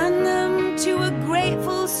 hand them to a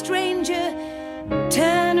grateful stranger,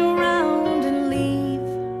 turn around and leave.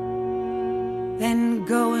 Then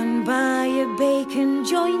go and buy a bacon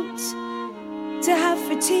joint to have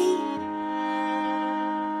for tea.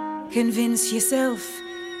 Convince yourself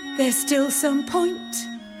there's still some point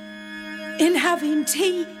in having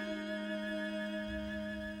tea.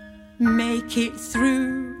 Make it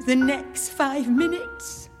through the next 5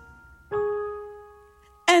 minutes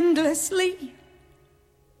endlessly.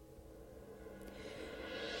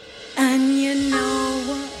 And you know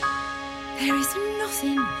what? There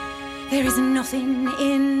is nothing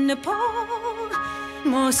in Nepal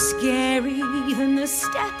more scary than the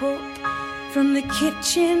step up from the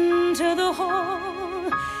kitchen to the hall.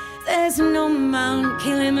 There's no Mount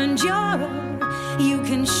Kilimanjaro you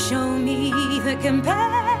can show me that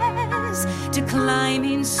compares to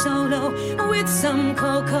climbing solo with some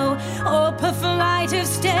cocoa up a flight of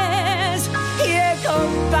stairs. Here go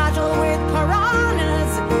battle with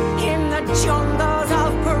piranhas in the jungles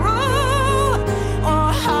of Peru, or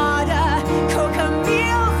harder, cook a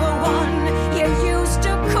meal for one you used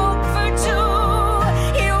to cook for two.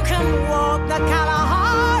 You can walk the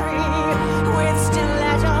Kalahari with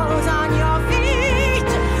stilettos on your feet,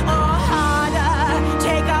 or harder,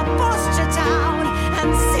 take a bus to town and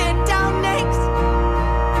sit down next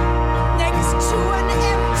to an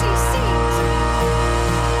empty seat.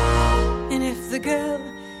 And if the girl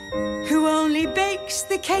who only bakes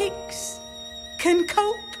the cakes can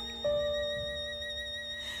cope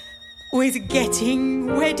with getting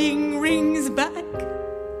wedding rings back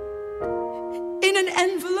in an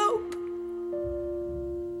envelope,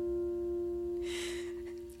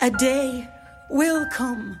 a day will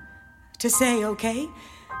come to say, okay,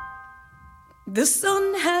 the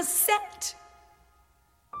sun has set,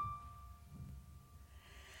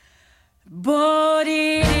 but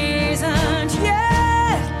it isn't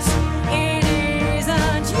yet. It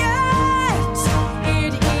isn't yet.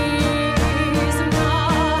 It is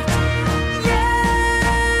not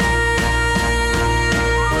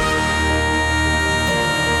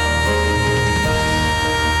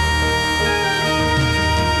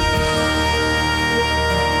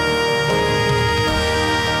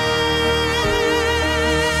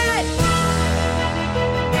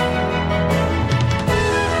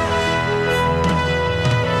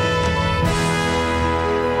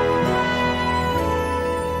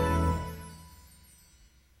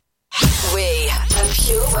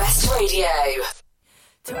Radio.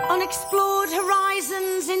 To unexplored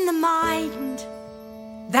horizons in the mind.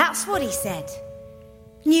 That's what he said.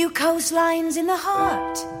 New coastlines in the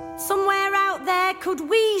heart. Somewhere out there could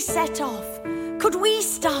we set off? Could we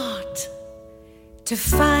start? To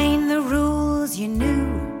find the rules you knew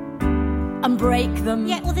and break them.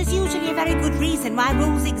 Yeah, well, there's usually a very good reason why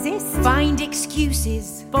rules exist. Find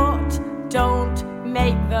excuses, but don't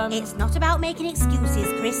make them. It's not about making excuses,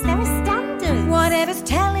 Chris. There are standards. Whatever's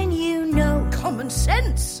telling you no. Common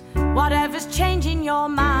sense. Whatever's changing your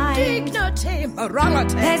mind. Dignity,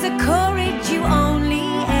 morality. There's a courage you only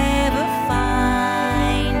ever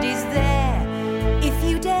find is there if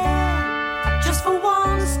you dare. Just for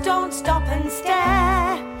once, don't stop and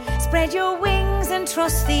stare. Spread your wings and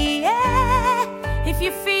trust the air. If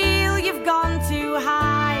you feel you've got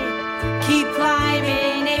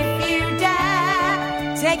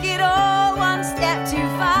take it all one step too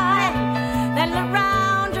far. Then look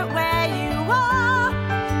round at where you are.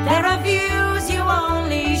 There are views you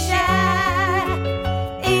only share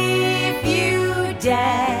if you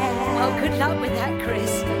dare. Well, good luck with that,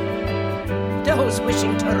 Chris. Those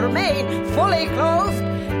wishing to remain fully clothed,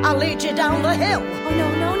 I'll lead you down the hill. Oh,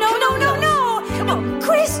 no. Come on.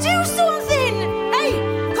 Chris, do something. Hey,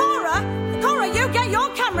 Cora, you get your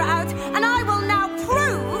camera out, and I will now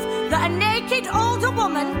prove that a naked older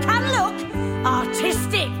woman can look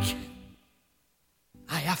artistic.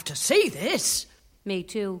 I have to see this. Me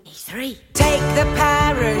too. Me three. Take the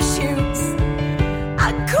parachutes.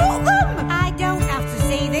 I caught them. I don't have to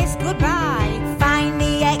see this. Goodbye. Find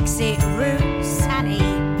the exit routes,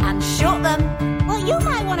 Annie. and shut them. Well, you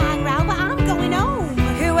might want to hang round, but I'm going home.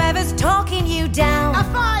 Whoever's talking you down, A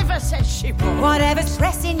fiver, says she would. whatever's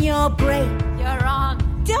pressing your brain, You're on.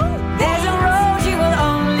 Don't. there's a road you will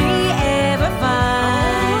only ever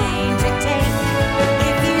find to take.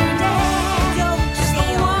 If you dare, Don't just for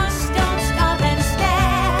steal. once, don't stop and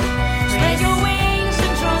stare. Spread your wings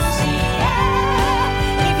and trust the air.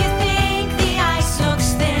 If you think the ice looks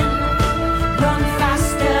thin, run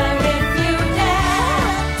faster if you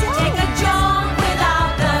dare. Take a jump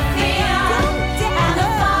without the fear, and the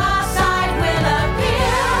far side will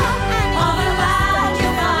appear. All the land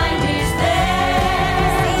you'll find is there.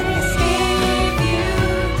 If you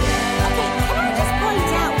dare. Okay, can I just point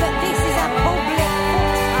out that this is a public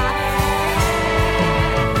footpath?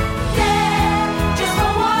 Just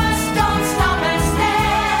for once, don't stop and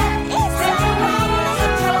stare. It's Spread your a wings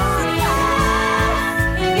and trust the air.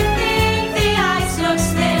 If you think the ice looks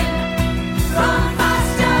thin, run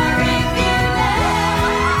faster if you dare.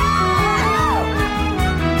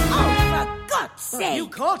 Oh, for God's sake. You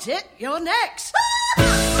caught it. You're next. If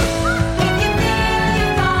you think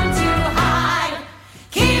you've gone too high,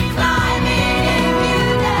 keep climbing if you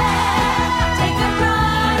dare. Take a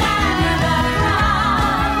run and look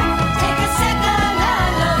around. Take a second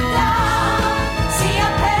and look down. See a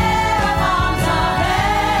pair of arms are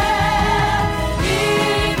there.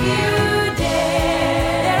 If you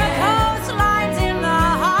dare. There are coastlines in the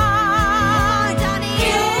heart.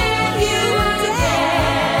 If you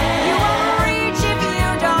dare. You won't reach if you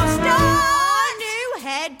don't start. New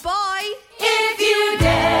head boy. If you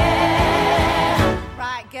dare.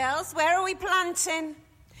 Right, girls, where are we planting?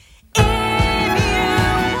 If you.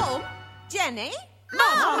 Mum? Jenny?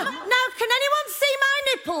 Mom, now can anyone see my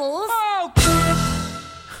nipples?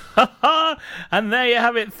 And there you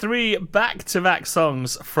have it, 3 back-to-back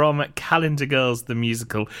songs from Calendar Girls the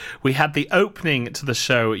musical. We had the opening to the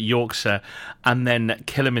show, Yorkshire, and then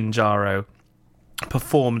Kilimanjaro,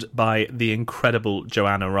 performed by the incredible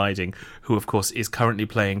Joanna Riding, who of course is currently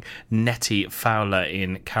playing Nettie Fowler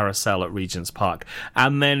in Carousel at Regent's Park,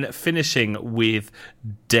 and then finishing with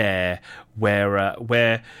Dare,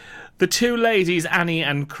 where the two ladies, Annie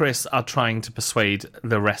and Chris, are trying to persuade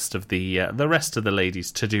the rest of the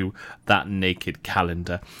ladies to do that naked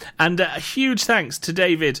calendar. And a huge thanks to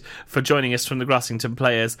David for joining us from the Grassington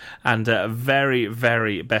Players, and very,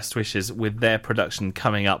 very best wishes with their production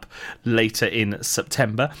coming up later in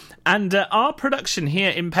September. And our production here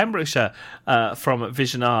in Pembrokeshire from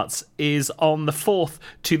Vision Arts is on the 4th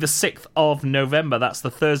to the 6th of November. That's the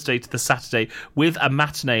Thursday to the Saturday, with a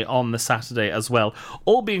matinee on the Saturday as well.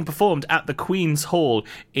 All being performed at the Queen's Hall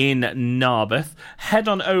in Narberth. Head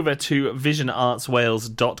on over to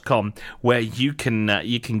visionartswales.com where you can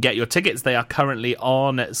get your tickets. They are currently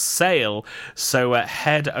on sale, so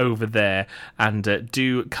head over there and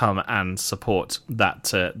do come and support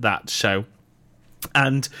that show.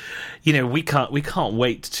 And you know, we can't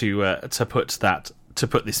wait to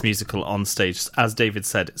put this musical on stage. As David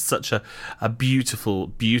said, it's such a beautiful,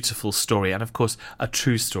 beautiful story, and of course a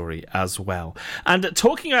true story as well. And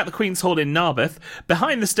talking about the Queen's Hall in Narberth,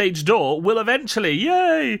 Behind the Stage Door will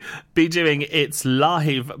eventually, be doing its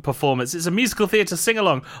live performance. It's a musical theatre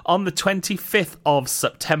sing-along on the 25th of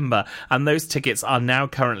September, and those tickets are now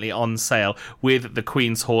currently on sale with the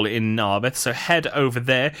Queen's Hall in Narberth, so head over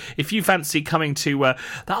there. If you fancy coming to,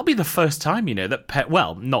 that'll be the first time,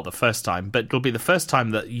 not the first time, but it'll be the first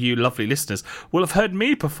time that you lovely listeners will have heard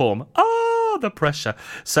me perform. Oh, the pressure.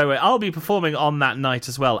 So I'll be performing on that night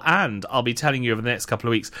as well, and I'll be telling you over the next couple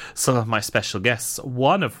of weeks some of my special guests,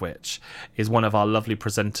 one of which is one of our lovely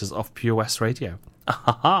presenters of Pure West Radio.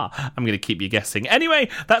 I'm going to keep you guessing. Anyway,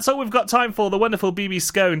 that's all we've got time for. The wonderful BB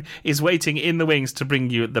Scone is waiting in the wings to bring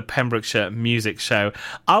you the Pembrokeshire Music Show.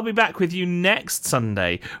 I'll be back with you next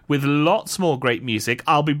Sunday with lots more great music.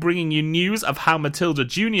 I'll be bringing you news of how Matilda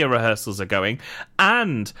Junior rehearsals are going,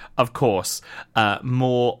 and of course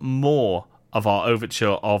more of our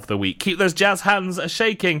overture of the week. Keep those jazz hands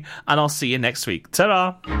shaking, and I'll see you next week.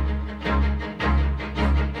 Ta-ra!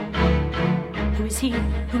 Who is he?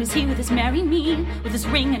 Who is he with his marry me? With his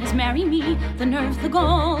ring and his marry me? The nerve, the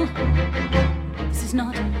gall. This is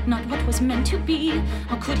not what was meant to be.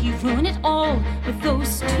 How could he ruin it all with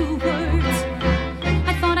those 2 words?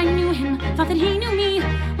 I thought I knew him, thought that he knew me.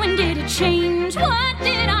 When did it change? What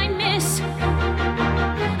did I miss?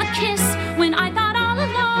 A kiss when I thought all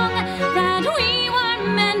along that we were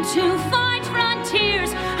meant to fight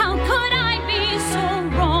frontiers. How could I be so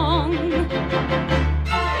wrong?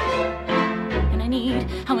 And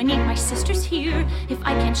how I need my sisters here. If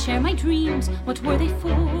I can't share my dreams, what were they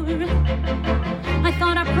for? I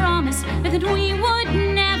thought our promise that we would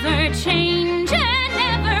never change and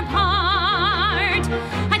never part.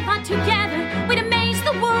 I thought together we'd amaze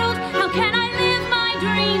the world. How can I live my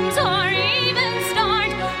dreams or even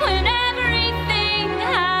start when everything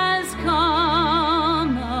has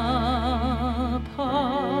come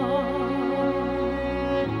apart?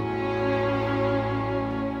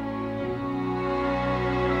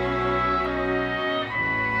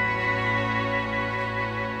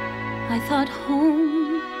 I thought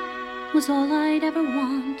home was all I'd ever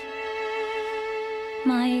want,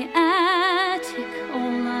 my attic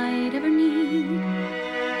all I'd ever need.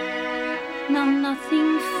 Now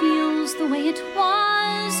nothing feels the way it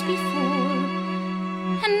was before,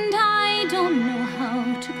 and I don't know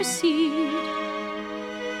how to proceed.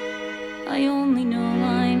 I only know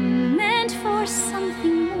I'm meant for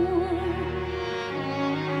something more.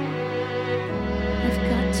 I've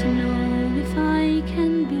got to know if I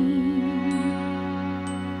can be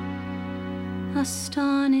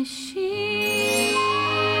astonishing.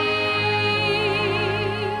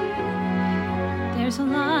 There's a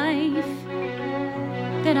life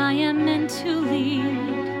that I am meant to lead,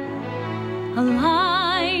 a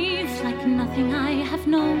life like nothing I have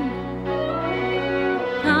known.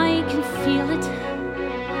 I can feel it,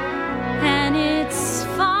 and it's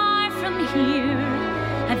far from here.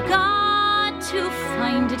 I've got to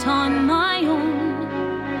find it on my own.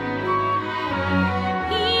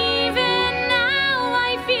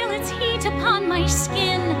 Upon my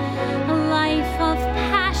skin, a life of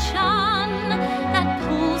passion that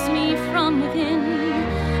pulls me from within,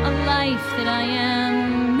 a life that I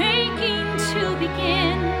am making to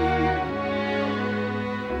begin.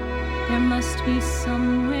 There must be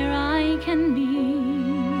somewhere I can be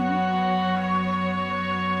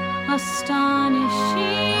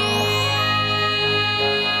astonishing.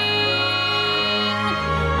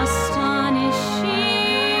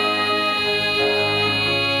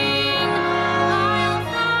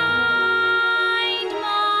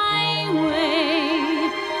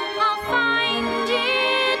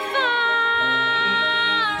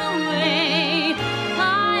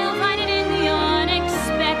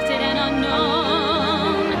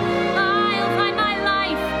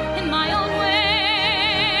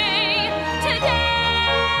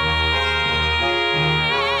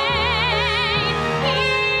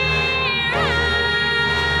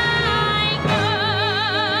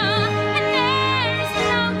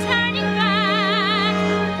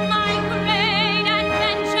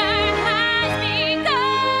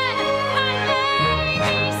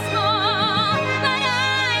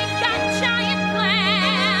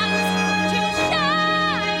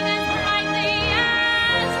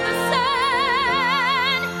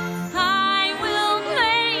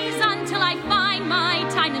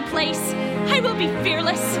 I will be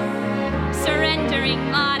fearless,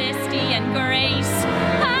 surrendering modesty and grace.